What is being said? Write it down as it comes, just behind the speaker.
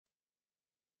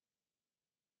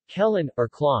Kelon, or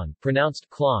Klon, pronounced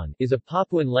Klon, is a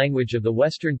Papuan language of the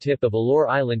western tip of Alor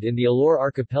Island in the Alor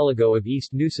archipelago of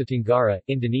East Nusa Tenggara,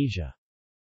 Indonesia.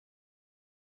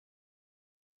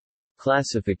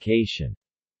 Classification.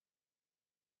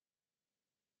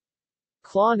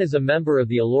 Klon is a member of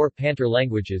the Alor Pantar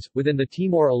languages, within the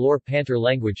Timor Alor Pantar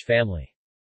language family.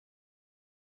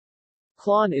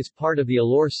 Klon is part of the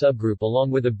Alor subgroup along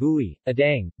with Abui,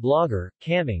 Adang, Blogger,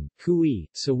 Kaming, Kui,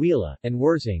 Sawila, and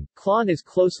Wurzing. Klon is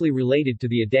closely related to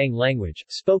the Adang language,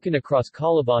 spoken across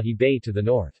Calabahi Bay to the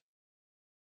north.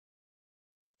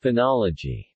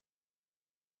 Phonology.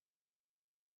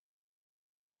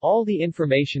 All the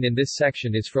information in this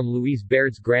section is from Louise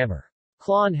Baird's grammar.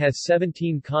 Klon has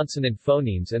 17 consonant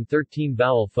phonemes and 13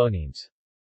 vowel phonemes.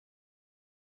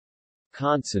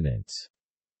 Consonants.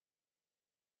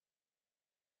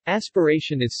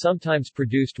 Aspiration is sometimes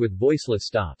produced with voiceless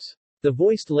stops. The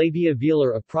voiced labia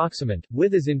velar approximant,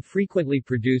 with is infrequently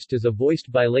produced as a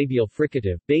voiced bilabial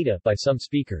fricative, beta, by some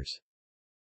speakers.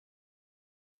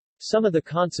 Some of the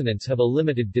consonants have a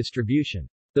limited distribution.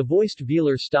 The voiced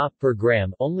velar stop per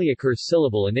gram only occurs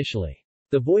syllable initially.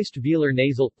 The voiced velar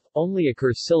nasal only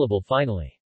occurs syllable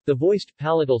finally. The voiced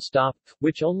palatal stop,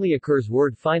 which only occurs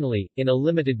word finally, in a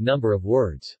limited number of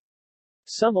words.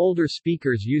 Some older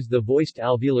speakers use the voiced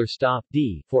alveolar stop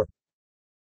d for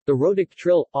the rhotic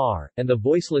trill r, and the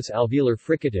voiceless alveolar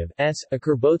fricative s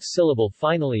occur both syllable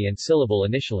finally and syllable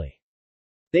initially.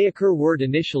 They occur word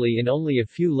initially in only a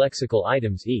few lexical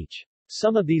items each.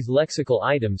 Some of these lexical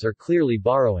items are clearly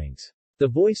borrowings. The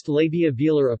voiced labia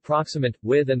velar approximant,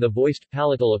 with, and the voiced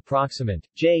palatal approximant,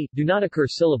 j, do not occur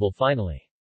syllable finally.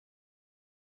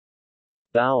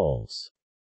 Vowels.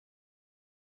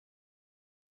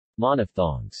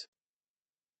 Monophthongs.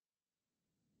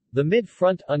 The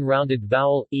mid-front unrounded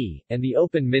vowel, e, and the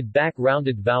open mid-back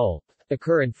rounded vowel,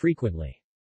 occur infrequently.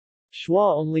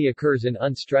 Schwa only occurs in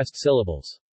unstressed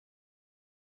syllables.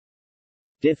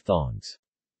 Diphthongs.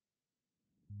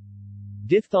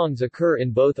 Diphthongs occur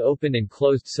in both open and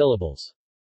closed syllables.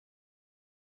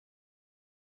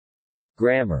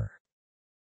 Grammar.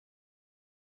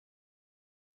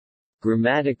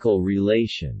 Grammatical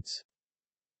relations.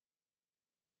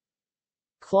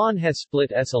 Klon has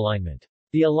split S alignment.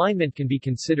 The alignment can be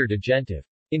considered agentive.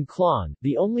 In Klon,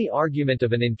 the only argument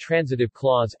of an intransitive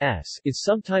clause S is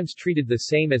sometimes treated the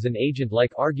same as an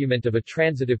agent-like argument of a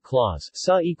transitive clause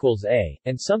SA equals A,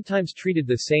 and sometimes treated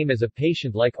the same as a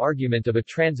patient-like argument of a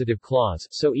transitive clause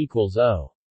SO equals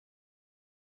O.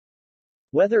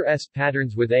 Whether S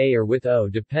patterns with A or with O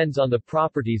depends on the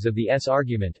properties of the S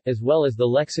argument, as well as the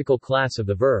lexical class of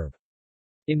the verb.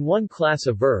 In one class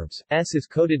of verbs, S is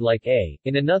coded like A,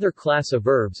 in another class of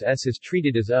verbs S is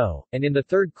treated as O, and in the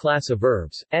third class of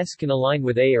verbs, S can align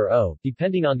with A or O,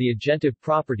 depending on the agentive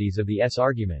properties of the S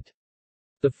argument.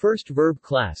 The first verb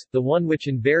class, the one which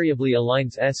invariably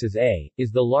aligns S as A,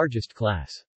 is the largest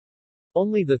class.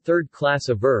 Only the third class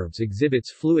of verbs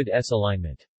exhibits fluid S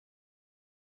alignment.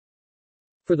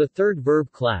 For the third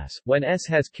verb class, when S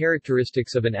has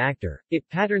characteristics of an actor, it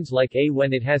patterns like A.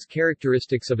 When it has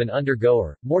characteristics of an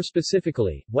undergoer, more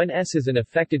specifically, when S is an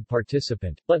affected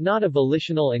participant, but not a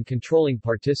volitional and controlling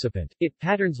participant, it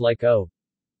patterns like O.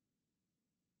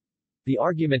 The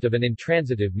argument of an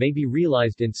intransitive may be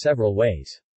realized in several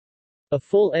ways. A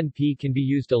full NP can be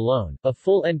used alone, a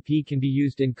full NP can be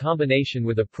used in combination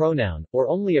with a pronoun, or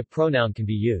only a pronoun can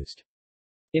be used.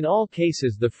 In all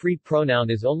cases the free pronoun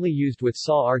is only used with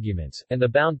SA arguments, and the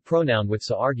bound pronoun with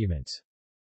SA arguments.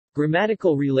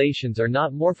 Grammatical relations are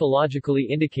not morphologically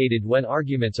indicated when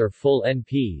arguments are full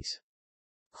NPs.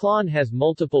 Klon has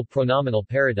multiple pronominal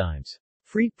paradigms.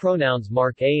 Free pronouns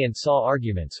mark A and SA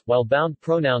arguments, while bound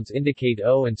pronouns indicate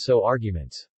O and SO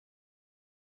arguments.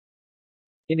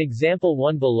 In example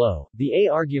 1 below, the A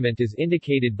argument is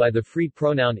indicated by the free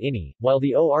pronoun ini, while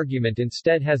the O argument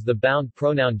instead has the bound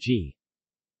pronoun G.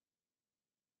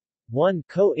 1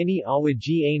 ko ini awa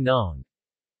ga nong.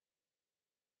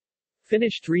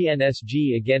 Finish 3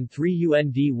 nsg again 3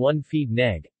 und 1 feed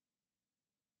neg.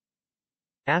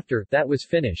 After that was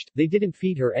finished, they didn't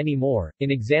feed her anymore.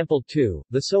 In example 2,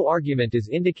 the so argument is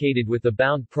indicated with the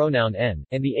bound pronoun n,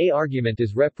 and the A argument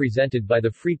is represented by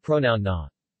the free pronoun na.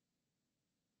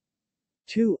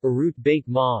 2. Arut bake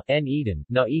ma, n eden,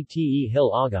 na ete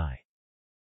hil agai.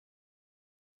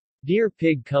 Dear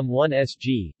pig come 1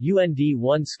 sg, und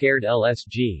 1 scared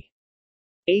lsg.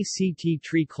 Act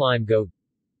tree climb go.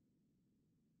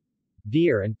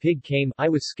 Deer and pig came, I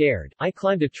was scared, I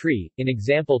climbed a tree. In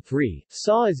example 3,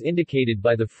 saw is indicated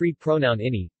by the free pronoun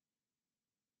ini.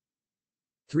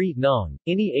 3. Nong,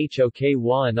 ini hok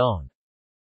wa anong.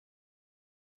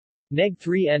 Neg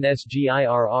 3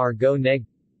 nsgirr go neg.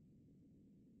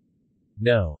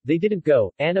 no, they didn't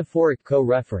go. Anaphoric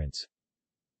co-reference.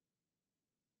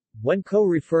 When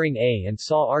co-referring a and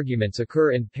saw arguments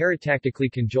occur in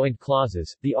paratactically conjoined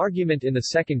clauses, the argument in the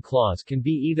second clause can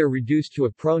be either reduced to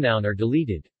a pronoun or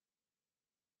deleted.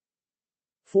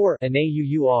 4.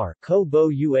 Anauur, co-bo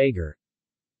uager.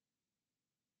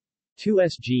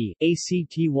 2sg,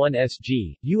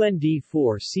 act1sg,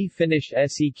 und4c finish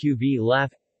seqv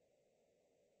laugh.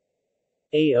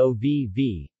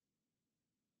 Aovv.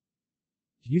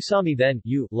 You saw me then,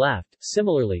 you laughed.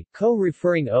 Similarly,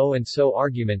 co-referring o and so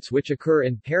arguments which occur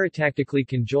in paratactically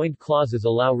conjoined clauses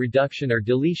allow reduction or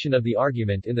deletion of the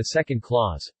argument in the second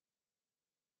clause.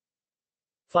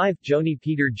 5. Joni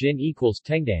Peter Jin equals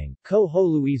Tengdang, ko ho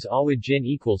Louise Awid Jin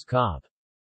equals Cobb.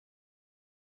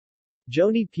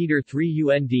 Joni Peter 3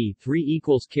 UND 3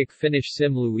 equals kick finish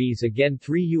sim Louise again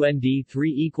 3 UND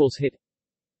 3 equals hit.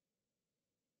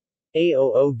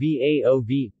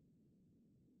 AOOV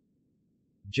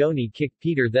Joni kicked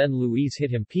Peter then Louise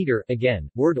hit him Peter, again,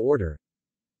 word order.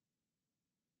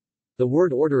 The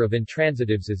word order of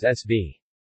intransitives is SV.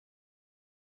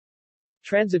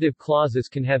 Transitive clauses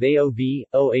can have AOV,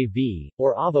 OAV,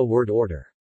 or AVA word order.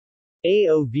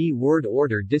 AOV word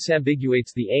order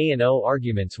disambiguates the A and O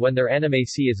arguments when their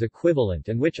animacy is equivalent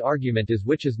and which argument is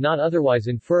which is not otherwise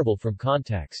inferable from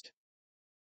context.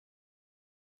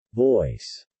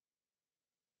 Voice.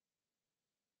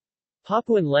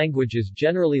 Papuan languages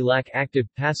generally lack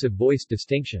active-passive voice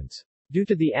distinctions. Due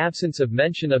to the absence of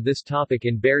mention of this topic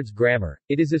in Baird's grammar,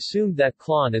 it is assumed that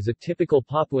Klon is a typical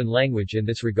Papuan language in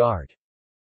this regard.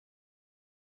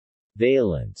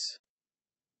 Valence.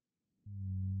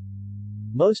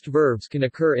 Most verbs can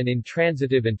occur in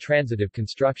intransitive and transitive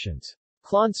constructions.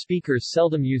 Klon speakers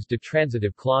seldom use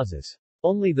detransitive clauses.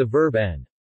 Only the verb n,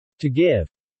 to give,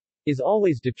 is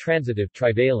always detransitive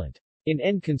trivalent. In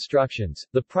N constructions,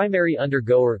 the primary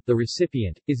undergoer, the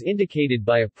recipient, is indicated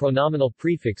by a pronominal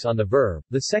prefix on the verb,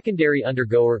 the secondary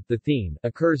undergoer, the theme,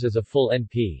 occurs as a full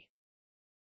NP.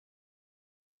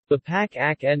 Bapak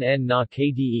ak nn na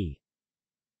kde.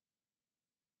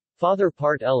 Father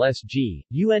part LSG,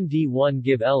 UND1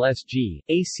 give LSG,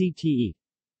 ACTE.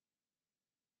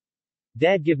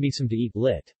 Dad give me some to eat,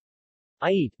 lit.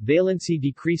 I eat, valency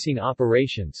decreasing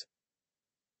operations.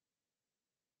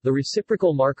 The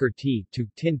reciprocal marker t, to,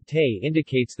 tin, te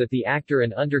indicates that the actor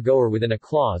and undergoer within a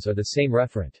clause are the same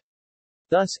referent.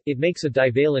 Thus, it makes a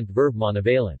divalent verb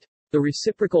monovalent. The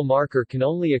reciprocal marker can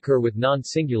only occur with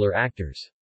non-singular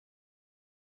actors.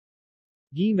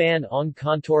 Gi man ong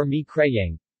kontor mi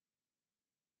kreyang.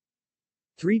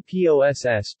 3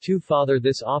 POSS 2 Father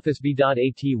this office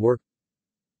b.at work.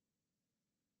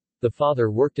 The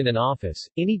father worked in an office.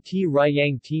 Ini t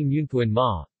rayang t munpuan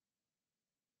ma.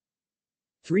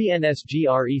 3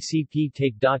 nsgrecp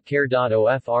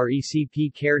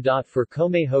take.care.ofrecp care. For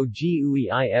komeho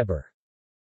gui eber.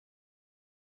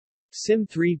 Sim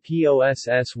 3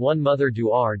 POSS 1 Mother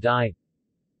duar die.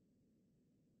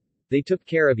 They took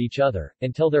care of each other,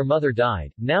 until their mother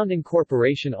died. Noun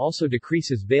incorporation also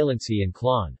decreases valency in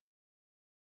Klon.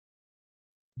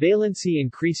 Valency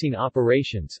increasing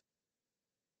operations.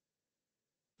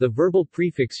 The verbal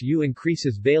prefix u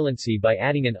increases valency by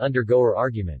adding an undergoer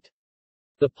argument.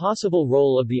 The possible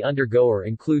role of the undergoer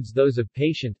includes those of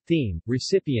patient, theme,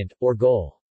 recipient, or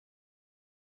goal.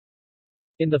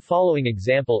 In the following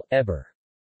example, ever,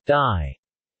 die,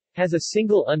 has a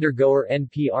single undergoer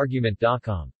NP argument.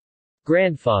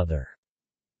 Grandfather.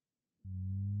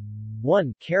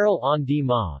 1. Carol on di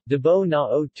ma, debo na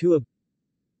o tuab.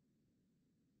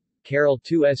 Carol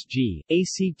 2sg,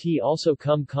 act also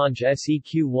cum conj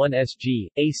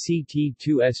seq1sg, act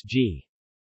 2sg.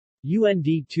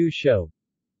 Und2 show.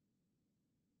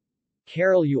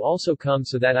 Carol you also come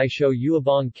so that I show you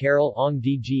abong Carol ong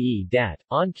dge dat,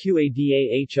 on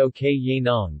qadahok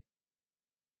yenong.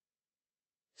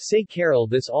 Say Carol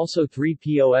this also 3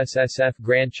 POSSF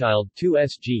grandchild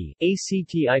 2sg,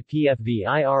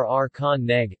 actipfvirr con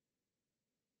neg.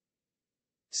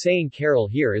 Saying Carol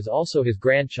here is also his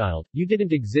grandchild, you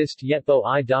didn't exist yet bo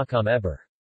I docom ever.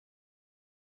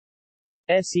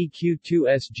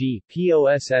 Seq2sg,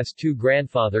 POSS2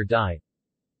 grandfather died.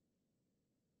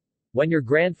 When your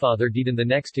grandfather died. In the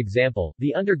next example,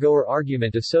 the undergoer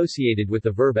argument associated with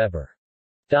the verb ever,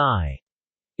 die,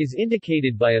 is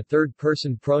indicated by a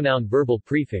third-person pronoun verbal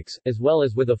prefix, as well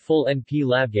as with a full NP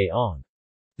labgay ong.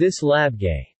 This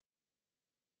labgay.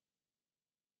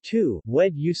 2.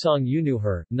 Wed yusong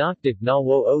yunuher, nokdik na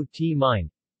wo o t mine.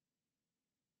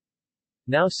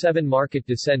 Now 7 Market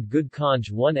descend good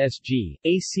conj 1 sg,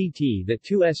 act that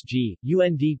 2 sg,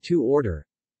 und 2 order.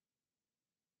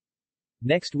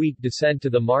 Next week descend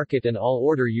to the market and all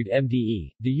order ud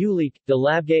mde, de ulik, de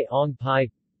labge ong pi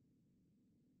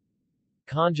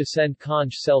conj ascend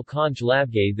conj sell conj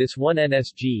labge this one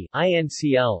nsg,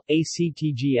 incl,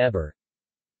 actg ever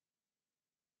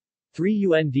 3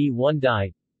 und 1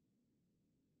 die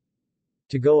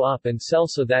to go up and sell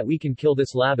so that we can kill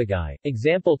this labagai.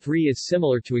 Example 3 is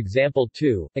similar to example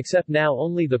 2, except now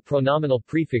only the pronominal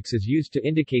prefix is used to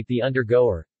indicate the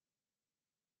undergoer.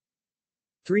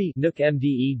 3 Nook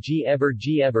mde g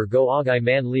ever go agai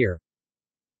man lear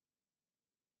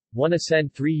 1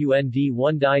 ascend 3 und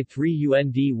 1 die 3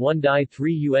 und 1 die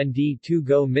 3 und 2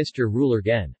 go Mr. Ruler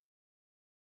gen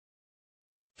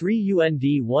 3 und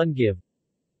 1 give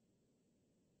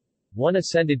 1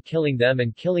 ascended killing them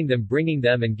and killing them bringing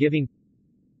them and giving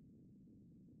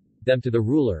them to the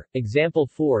ruler. Example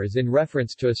 4 is in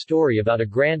reference to a story about a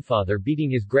grandfather beating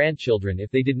his grandchildren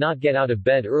if they did not get out of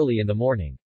bed early in the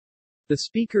morning. The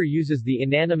speaker uses the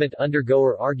inanimate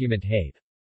undergoer argument habe,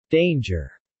 danger,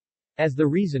 as the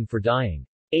reason for dying.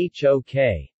 Hok,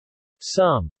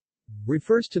 some,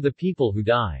 refers to the people who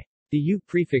die. The u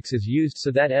prefix is used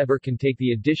so that ever can take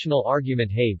the additional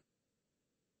argument habe.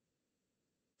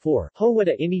 4.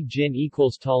 Howada ini jin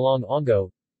equals talong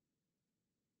ongo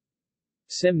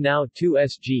sim now 2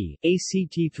 sg,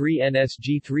 act 3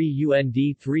 nsg 3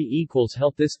 und 3 equals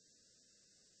help this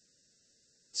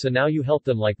so now you help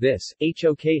them like this,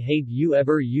 hok habe u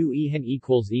ever u ehen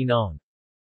equals enong.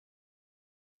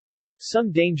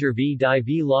 Some danger v die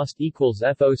v lost equals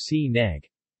foc neg.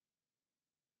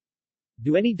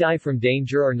 Do any die from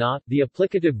danger or not? The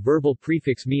applicative verbal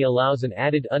prefix me allows an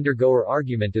added undergoer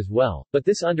argument as well, but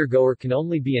this undergoer can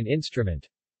only be an instrument.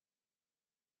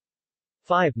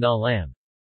 5 na lam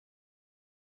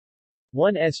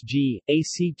 1 sg,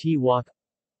 act walk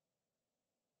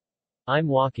I'm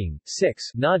walking.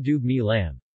 6 na dub me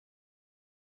lam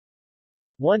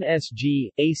 1 sg,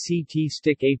 act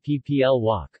stick appl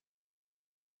walk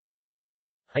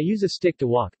I use a stick to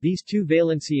walk. These two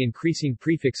valency increasing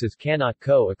prefixes cannot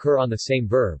co-occur on the same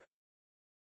verb.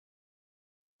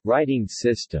 Writing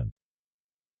system.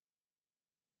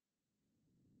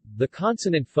 The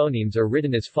consonant phonemes are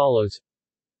written as follows: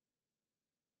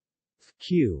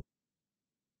 Q,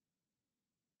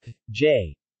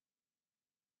 J,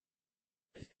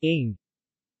 ing,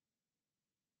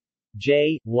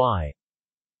 J, Y.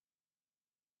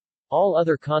 All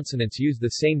other consonants use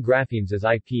the same graphemes as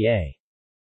IPA.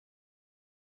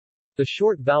 The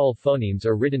short vowel phonemes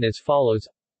are written as follows: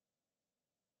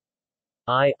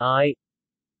 I,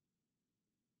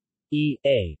 E,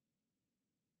 A,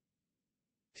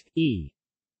 E.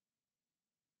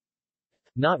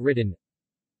 Not written: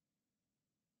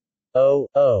 O,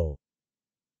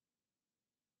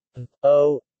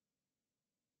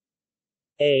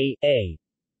 A.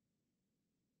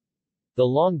 The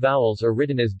long vowels are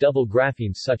written as double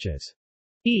graphemes such as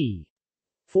E.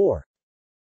 4.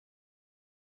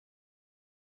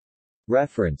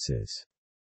 References.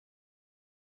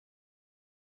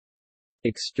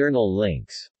 External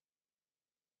links.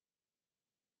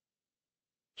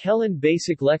 Kellen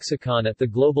Basic Lexicon at the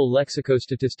Global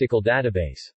Lexicostatistical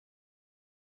Database.